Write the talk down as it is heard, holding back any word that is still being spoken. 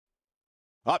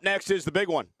Up next is the big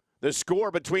one. The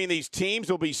score between these teams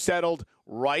will be settled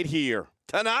right here.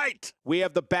 Tonight, we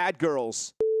have the Bad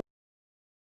Girls.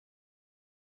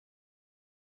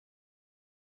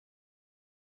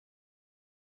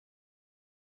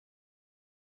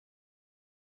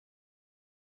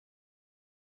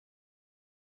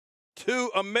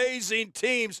 two amazing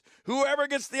teams. Whoever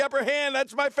gets the upper hand,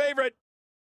 that's my favorite.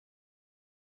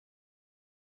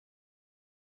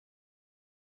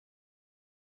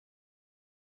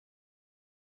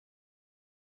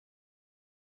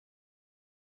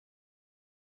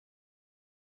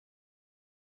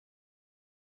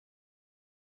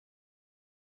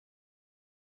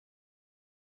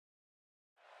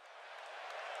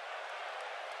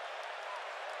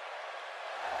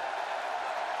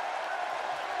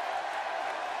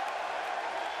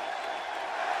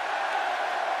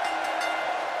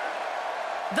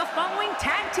 The following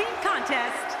tag team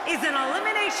contest is an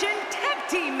elimination tag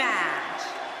team match.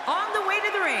 On the way to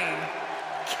the ring,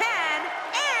 Ken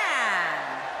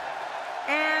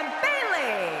and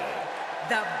Bailey,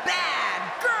 the Bad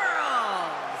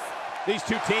Girls. These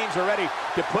two teams are ready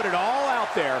to put it all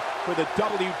out there for the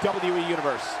WWE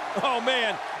Universe. Oh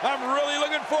man, I'm really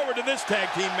looking forward to this tag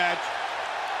team match.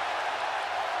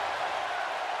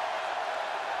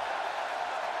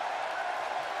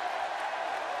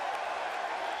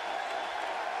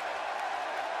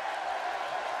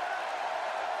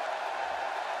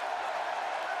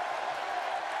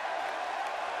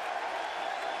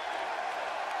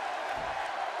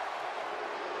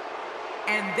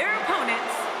 And their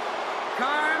opponents,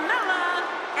 Carmella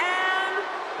and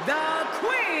the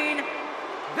Queen,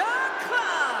 the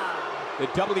Club. The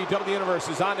WWE Universe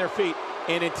is on their feet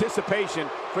in anticipation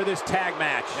for this tag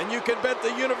match. And you can bet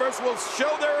the Universe will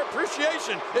show their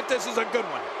appreciation if this is a good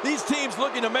one. These teams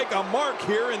looking to make a mark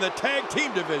here in the tag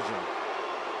team division.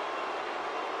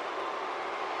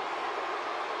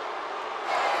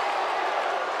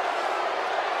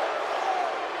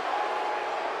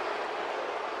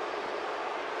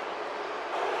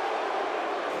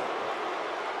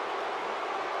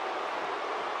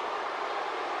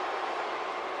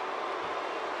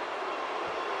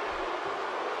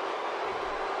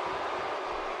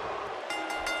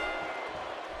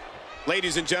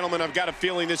 Ladies and gentlemen, I've got a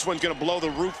feeling this one's going to blow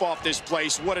the roof off this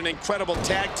place. What an incredible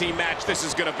tag team match this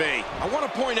is going to be. I want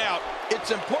to point out,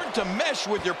 it's important to mesh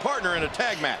with your partner in a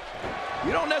tag match.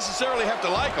 You don't necessarily have to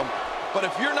like them, but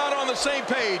if you're not on the same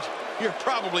page, you're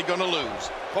probably going to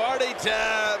lose. Party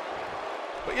time!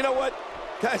 But you know what?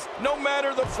 Guys, no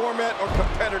matter the format or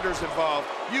competitors involved,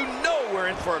 you know we're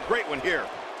in for a great one here.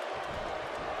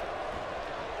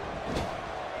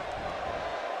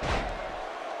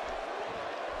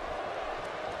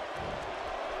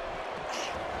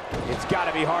 It's got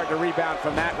to be hard to rebound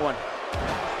from that one.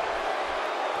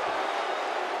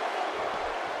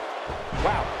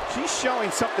 Wow, she's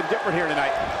showing something different here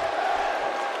tonight.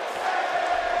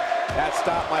 That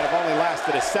stop might have only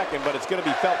lasted a second, but it's going to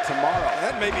be felt tomorrow.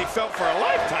 That may be felt for a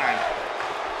lifetime.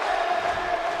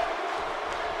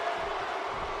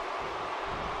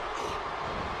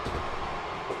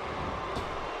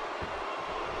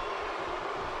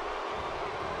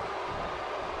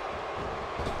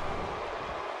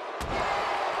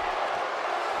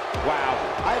 Wow,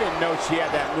 I didn't know she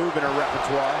had that move in her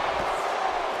repertoire.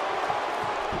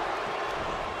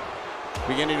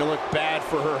 Beginning to look bad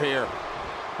for her here.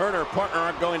 Her and her partner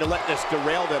aren't going to let this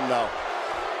derail them, though.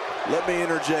 Let me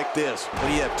interject this.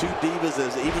 When you have two divas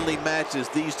as evenly matched as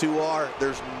these two are,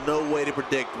 there's no way to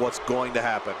predict what's going to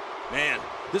happen. Man,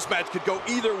 this match could go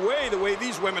either way the way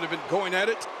these women have been going at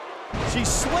it. She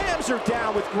slams her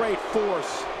down with great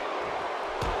force.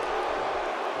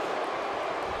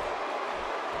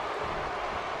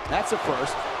 That's a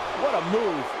first. What a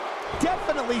move.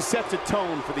 Definitely sets a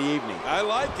tone for the evening. I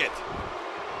like it.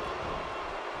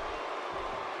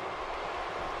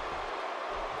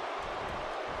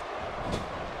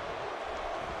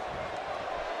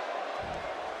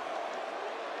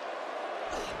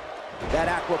 That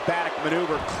acrobatic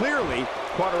maneuver clearly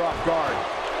caught her off guard.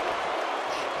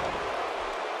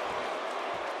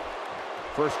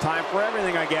 First time for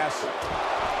everything, I guess.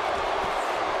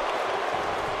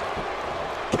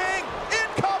 King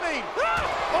incoming!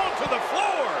 Onto the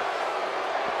floor!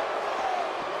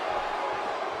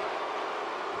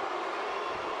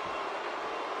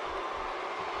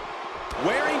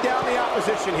 Wearing down the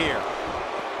opposition here.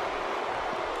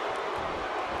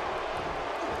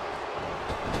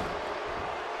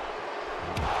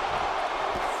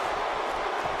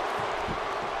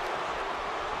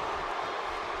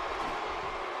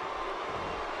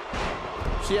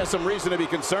 She has some reason to be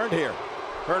concerned here.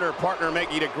 Her and her partner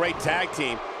making a great tag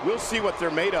team. We'll see what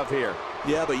they're made of here.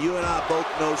 Yeah, but you and I both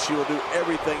know she will do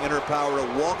everything in her power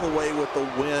to walk away with the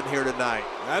win here tonight.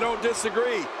 I don't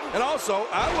disagree. And also,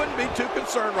 I wouldn't be too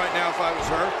concerned right now if I was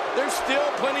her. There's still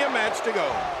plenty of match to go.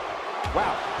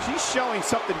 Wow, she's showing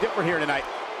something different here tonight.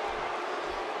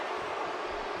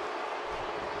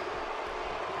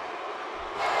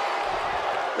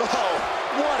 Oh,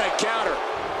 what a counter.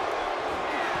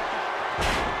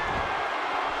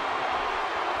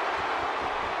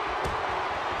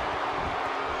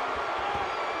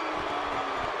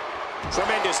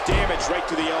 Tremendous damage right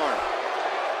to the arm.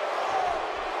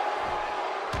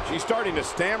 She's starting to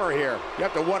stammer here. You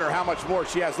have to wonder how much more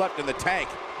she has left in the tank.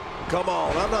 Come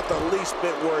on, I'm not the least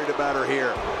bit worried about her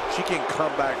here. She can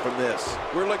come back from this.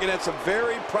 We're looking at some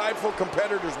very prideful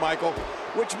competitors, Michael,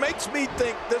 which makes me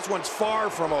think this one's far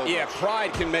from over. Yeah,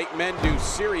 pride can make men do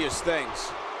serious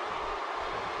things.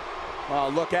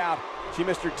 Oh, look out. She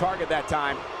missed her target that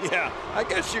time. Yeah, I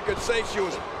guess you could say she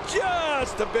was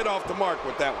just a bit off the mark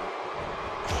with that one.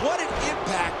 What an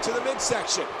impact to the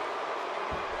midsection.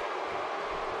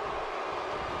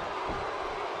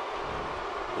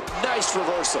 Nice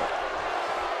reversal.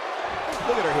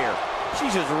 Look at her here.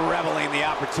 She's just reveling in the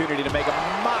opportunity to make a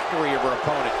mockery of her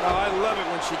opponent. Oh, I love it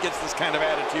when she gets this kind of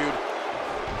attitude.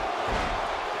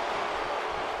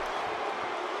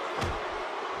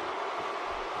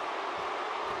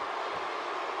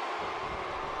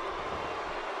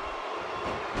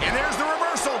 And there's the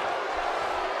reversal.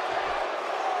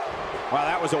 Wow,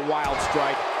 that was a wild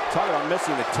strike. Talk about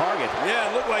missing the target.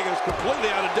 Yeah, it looked like it was completely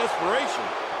out of desperation.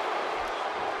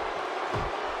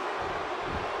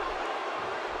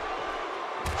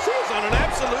 She's on an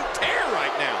absolute tear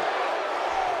right now.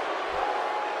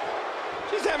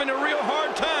 She's having a real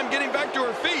hard time getting back to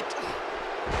her feet.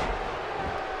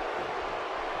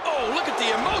 Oh, look at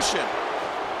the emotion.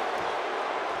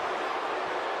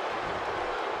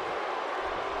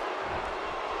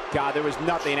 God, there was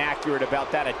nothing accurate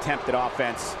about that attempt at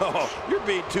offense. Oh, you're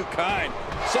being too kind.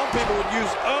 Some people would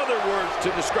use other words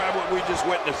to describe what we just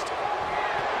witnessed.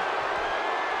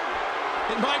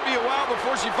 It might be a while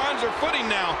before she finds her footing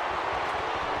now.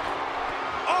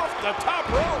 Off the top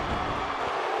rope.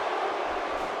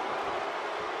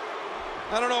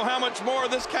 I don't know how much more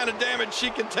of this kind of damage she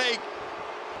can take.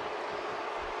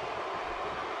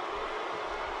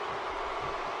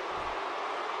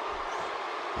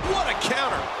 What a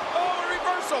counter. Oh, a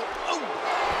reversal. Oh.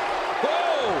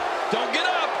 Whoa, don't get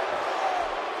up.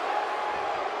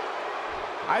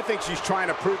 I think she's trying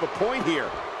to prove a point here.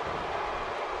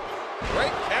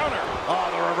 Great counter. Oh,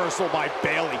 the reversal by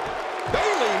Bayley.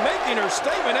 Bayley making her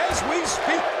statement as we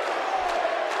speak.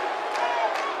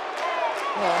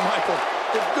 Oh, Michael,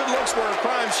 if good looks were a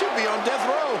crime, she'd be on death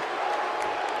row.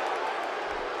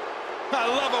 I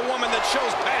love a woman that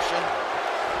shows passion.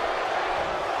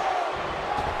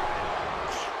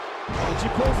 And she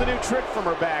pulls a new trick from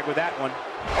her bag with that one.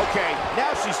 Okay,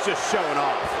 now she's just showing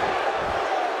off.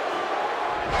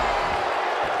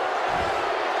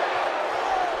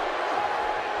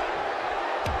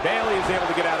 Bayley is able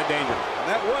to get out of danger. And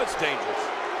that was dangerous.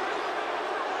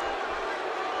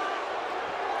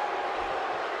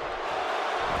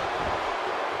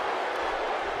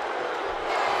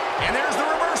 And there's the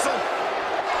reversal.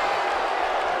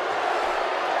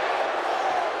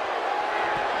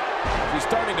 She's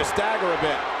starting to stagger a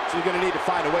bit. She's going to need to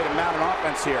find a way to mount an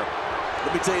offense here.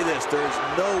 Let me tell you this, there's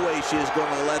no way she is going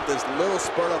to let this little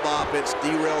spurt of offense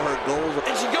derail her goals.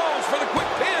 And she goes for the quick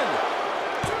pin.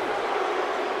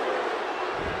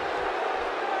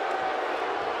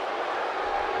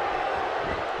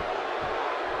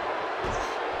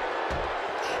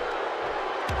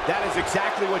 That is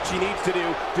exactly what she needs to do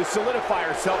to solidify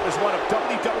herself as one of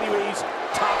WWE's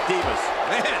top divas.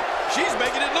 Man, she's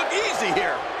making it look easy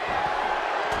here.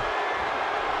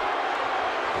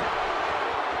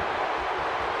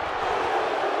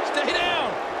 Stay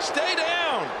down. Stay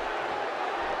down.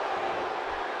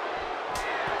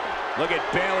 Look at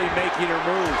Bayley making her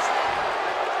moves.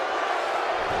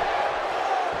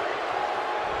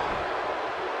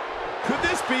 Could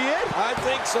this be it? I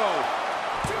think so.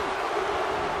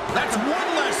 That's one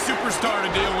less superstar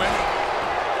to deal with.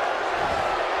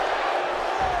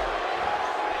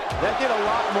 That did a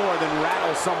lot more than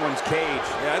rattle someone's cage.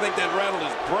 Yeah, I think that rattled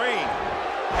his brain.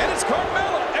 And it's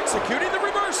Carmella executing the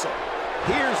reversal.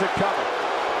 Here's a cover.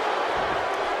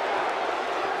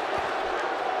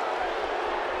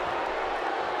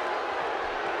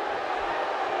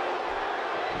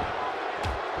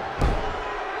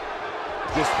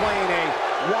 Displaying a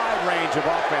wide range of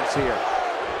offense here.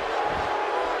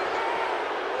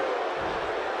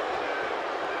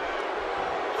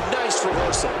 Nice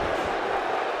reversal. reversal.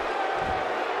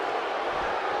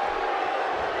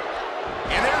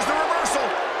 And there's the reversal.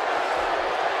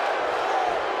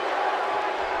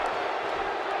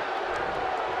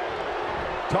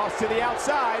 Toss to the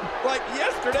outside. Like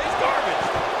yesterday's garbage.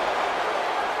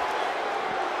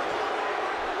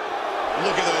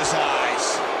 Look at those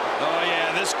eyes. Oh,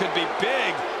 yeah, this could be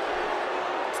big.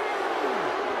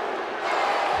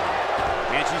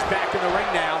 And she's back in the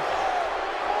ring now.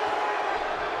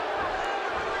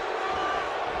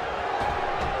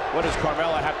 What does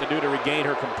Carmella have to do to regain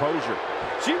her composure?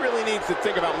 She really needs to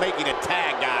think about making a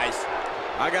tag, guys.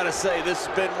 I gotta say, this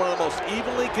has been one of the most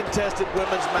evenly contested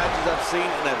women's matches I've seen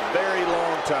in a very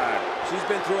long time. She's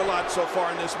been through a lot so far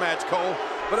in this match, Cole.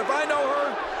 But if I know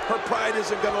her, her pride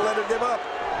isn't going to let her give up.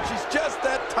 She's just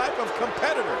that type of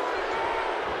competitor.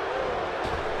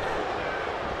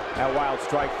 That wild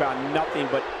strike found nothing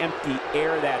but empty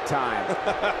air that time.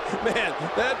 Man,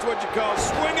 that's what you call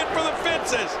swinging for the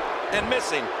fences and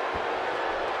missing.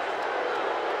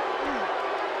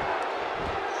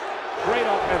 Great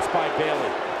offense by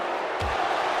Bayley.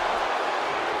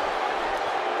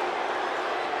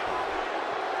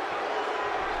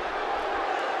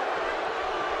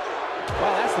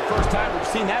 Well, that's the first time we've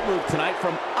seen that move tonight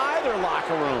from either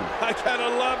locker room. I gotta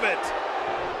love it.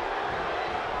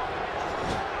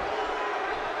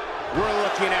 We're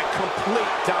looking at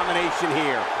complete domination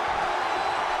here.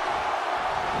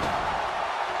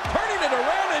 Turning it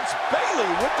around, it's Bayley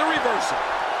with the reversal.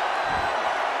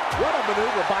 What a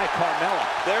maneuver by Carmella.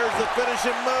 There's the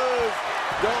finishing move.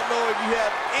 Don't know if you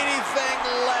have anything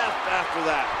left after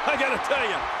that. I gotta tell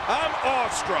you, I'm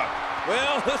awestruck.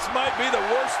 Well, this might be the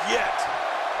worst yet.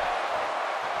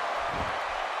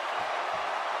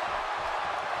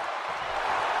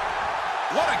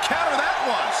 What a counter that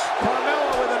was.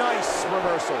 Carmella with a nice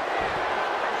reversal.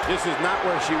 This is not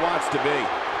where she wants to be.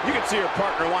 You can see her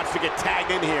partner wants to get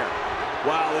tagged in here.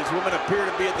 Wow, these women appear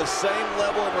to be at the same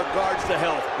level in regards to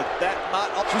health, but that not...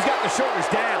 She's got the shoulders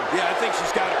down. Yeah, I think she's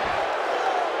got her.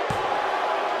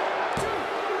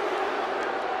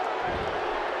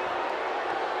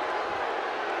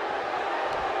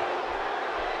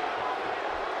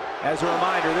 As a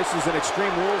reminder, this is an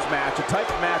Extreme Rules match, a type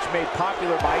of match made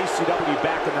popular by ECW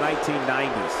back in the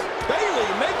 1990s. Bayley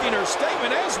making her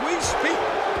statement as we speak.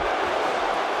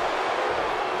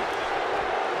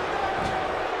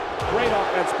 Great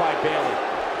offense by Bayley.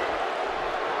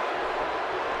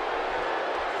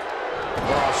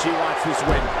 Oh, she wants this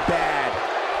win bad.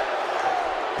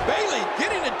 Bayley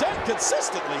getting it done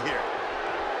consistently here.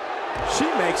 She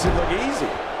makes it look easy.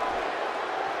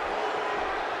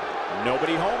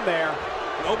 Nobody home there.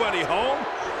 Nobody home?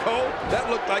 Cole, that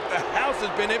looked like the house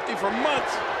has been empty for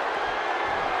months.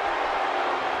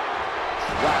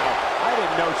 Wow, I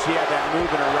didn't know she had that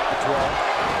move in her repertoire.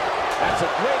 That's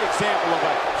a great example of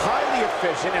a highly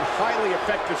efficient and highly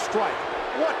effective strike.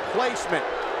 What placement.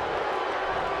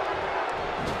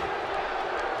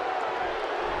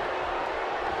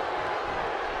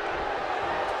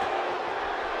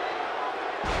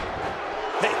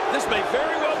 Hey, this may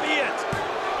very well be it.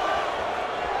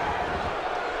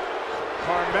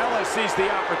 Carmella sees the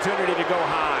opportunity to go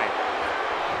high.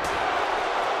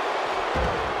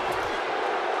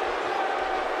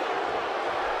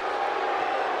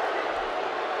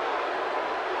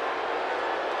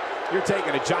 You're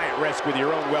taking a giant risk with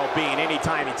your own well-being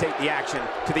anytime you take the action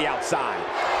to the outside.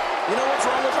 You know what's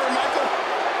wrong with her, Michael?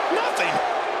 Nothing.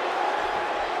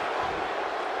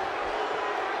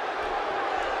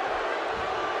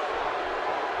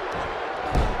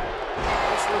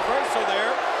 Nice reversal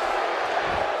there.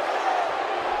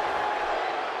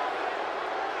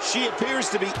 She appears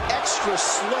to be extra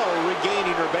slow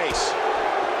regaining her base.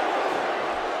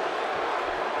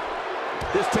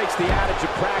 This takes the adage of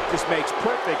practice makes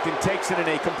perfect and takes it in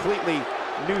a completely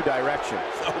new direction.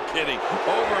 No kidding.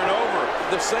 Over and over,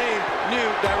 the same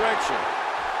new direction.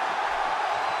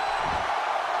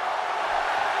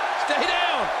 Stay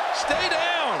down! Stay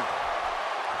down!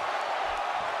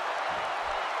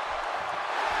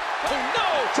 Oh, no!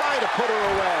 Trying to put her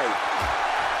away.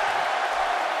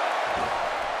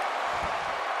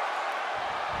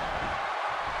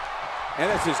 And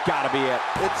this has got to be it.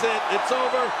 It's it. It's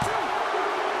over.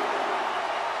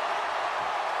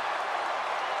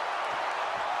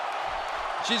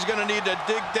 She's going to need to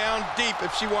dig down deep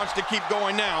if she wants to keep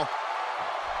going now.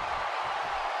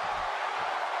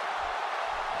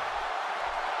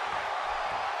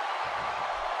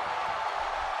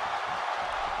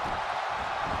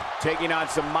 Taking on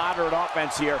some moderate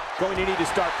offense here. Going to need to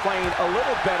start playing a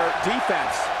little better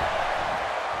defense.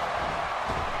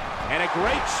 And a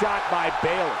great shot by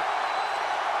Bayley.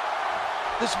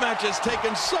 This match has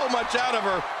taken so much out of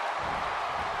her.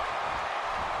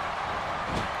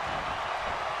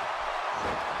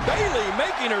 Bayley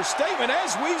making her statement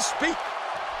as we speak.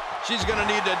 She's going to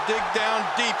need to dig down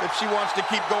deep if she wants to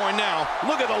keep going now.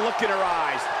 Look at the look in her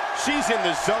eyes. She's in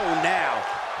the zone now.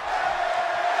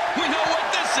 We know what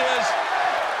this is.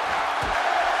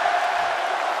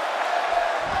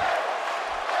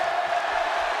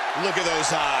 Look at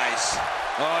those eyes.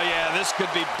 Oh, yeah, this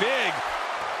could be big.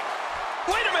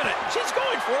 Wait a minute. She's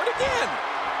going for it again.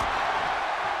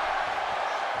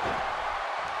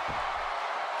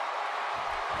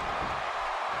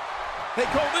 Hey,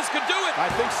 Cole, this could do it. I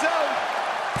think so.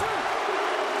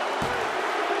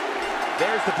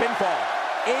 There's the pinfall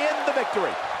and the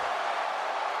victory.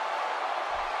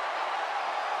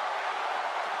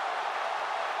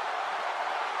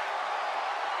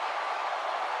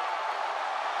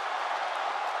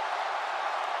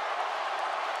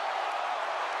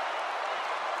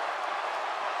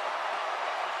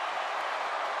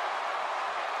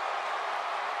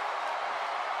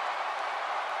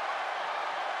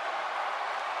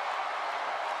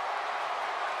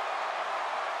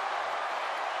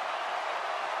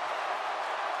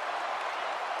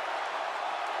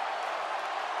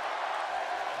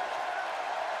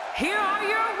 Here are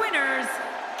your winners,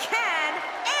 Ken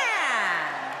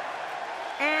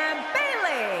and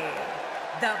Bayley,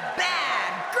 the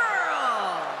Bad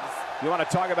Girls. You want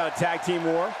to talk about a tag team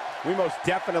war? We most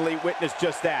definitely witnessed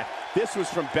just that. This was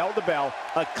from bell to bell,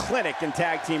 a clinic in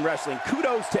tag team wrestling.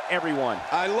 Kudos to everyone.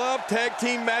 I love tag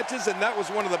team matches, and that was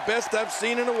one of the best I've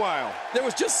seen in a while. There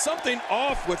was just something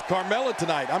off with Carmella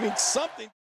tonight. I mean, something.